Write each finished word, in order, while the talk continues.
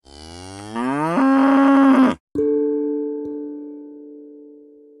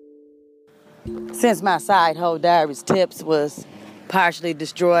Since my side hoe diaries tips was partially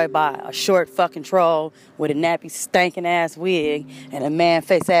destroyed by a short fucking troll with a nappy stinking ass wig and a man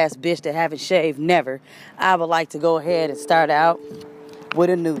face ass bitch that haven't shaved never, I would like to go ahead and start out with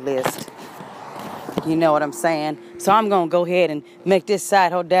a new list. You know what I'm saying? So I'm gonna go ahead and make this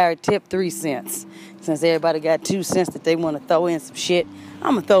side hoe diary tip 3 cents. Since everybody got 2 cents that they want to throw in some shit,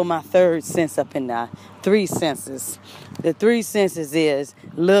 I'm gonna throw my 3rd cents up in there. 3 senses. The 3 senses is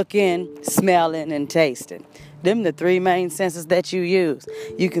looking, smelling, and tasting. Them the 3 main senses that you use.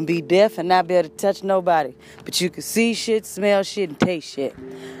 You can be deaf and not be able to touch nobody, but you can see shit, smell shit, and taste shit.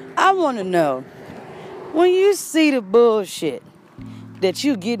 I want to know, when you see the bullshit that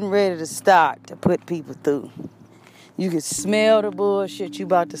you getting ready to start to put people through, you can smell the bullshit you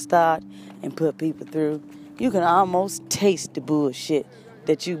about to start and put people through. You can almost taste the bullshit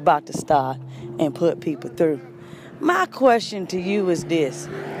that you about to start and put people through. My question to you is this: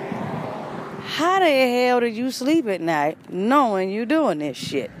 how the hell do you sleep at night knowing you doing this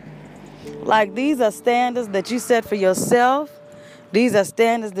shit? Like, these are standards that you set for yourself. These are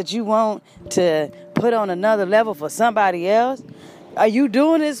standards that you want to put on another level for somebody else. Are you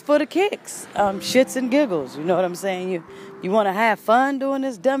doing this for the kicks? Shits and giggles, you know what I'm saying? You want to have fun doing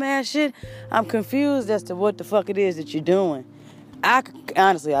this dumbass shit? I'm confused as to what the fuck it is that you're doing.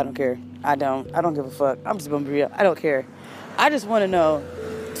 Honestly, I don't care. I don't give a fuck. I'm just gonna be real. I don't care. I just want to know,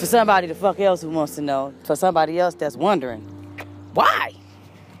 for somebody the fuck else who wants to know, for somebody else that's wondering, why?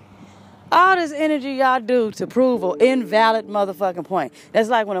 All this energy y'all do to prove an invalid motherfucking point. That's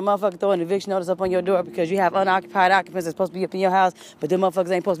like when a motherfucker throw an eviction notice up on your door because you have unoccupied occupants that's supposed to be up in your house, but them motherfuckers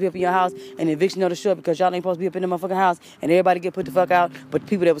ain't supposed to be up in your house, and the eviction notice show up because y'all ain't supposed to be up in the motherfucking house, and everybody get put the fuck out, but the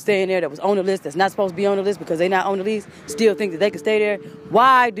people that was staying there that was on the list that's not supposed to be on the list because they not on the list still think that they can stay there.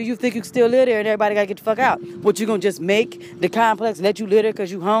 Why do you think you can still live there and everybody gotta get the fuck out? What, you gonna just make the complex let you live there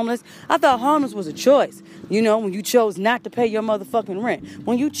because you homeless? I thought homeless was a choice. You know, when you chose not to pay your motherfucking rent.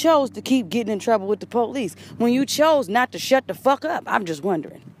 When you chose to keep getting in trouble with the police. When you chose not to shut the fuck up. I'm just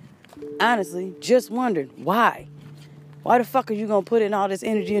wondering. Honestly, just wondering. Why? Why the fuck are you gonna put in all this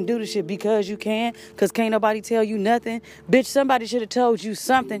energy and do this shit because you can? Because can't nobody tell you nothing? Bitch, somebody should have told you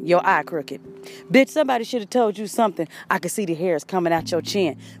something. Your eye crooked. Bitch, somebody should have told you something. I can see the hairs coming out your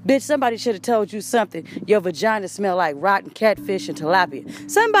chin. Bitch, somebody should have told you something. Your vagina smell like rotten catfish and tilapia.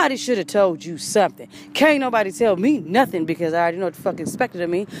 Somebody should have told you something. Can't nobody tell me nothing because I already know what the fuck is expected of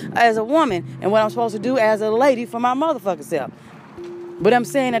me as a woman and what I'm supposed to do as a lady for my motherfucking self. But I'm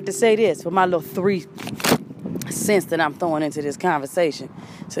saying that to say this for my little 3 cents that I'm throwing into this conversation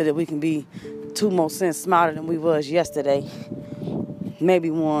so that we can be 2 more cents smarter than we was yesterday.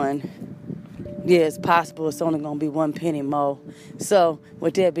 Maybe 1. Yeah, it's possible it's only going to be 1 penny more. So,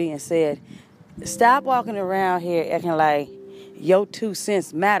 with that being said, stop walking around here acting like your 2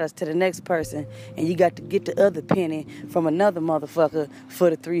 cents matters to the next person and you got to get the other penny from another motherfucker for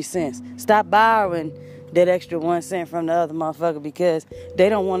the 3 cents. Stop borrowing that extra 1 cent from the other motherfucker because they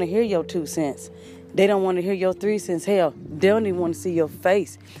don't want to hear your 2 cents. They don't want to hear your 3 cents. Hell, they don't even want to see your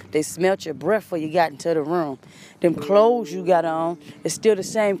face. They smelt your breath before you got into the room. Them clothes you got on, it's still the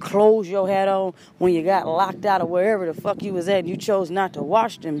same clothes you had on when you got locked out of wherever the fuck you was at and you chose not to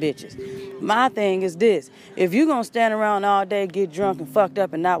wash them bitches. My thing is this. If you gonna stand around all day, get drunk and fucked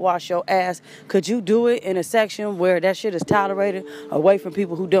up and not wash your ass, could you do it in a section where that shit is tolerated, away from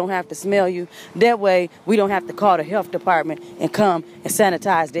people who don't have to smell you? That way, we don't have to call the health department and come and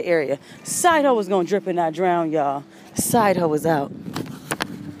sanitize the area. Side hoe is gonna drip and not drown, y'all. Side hoe is out.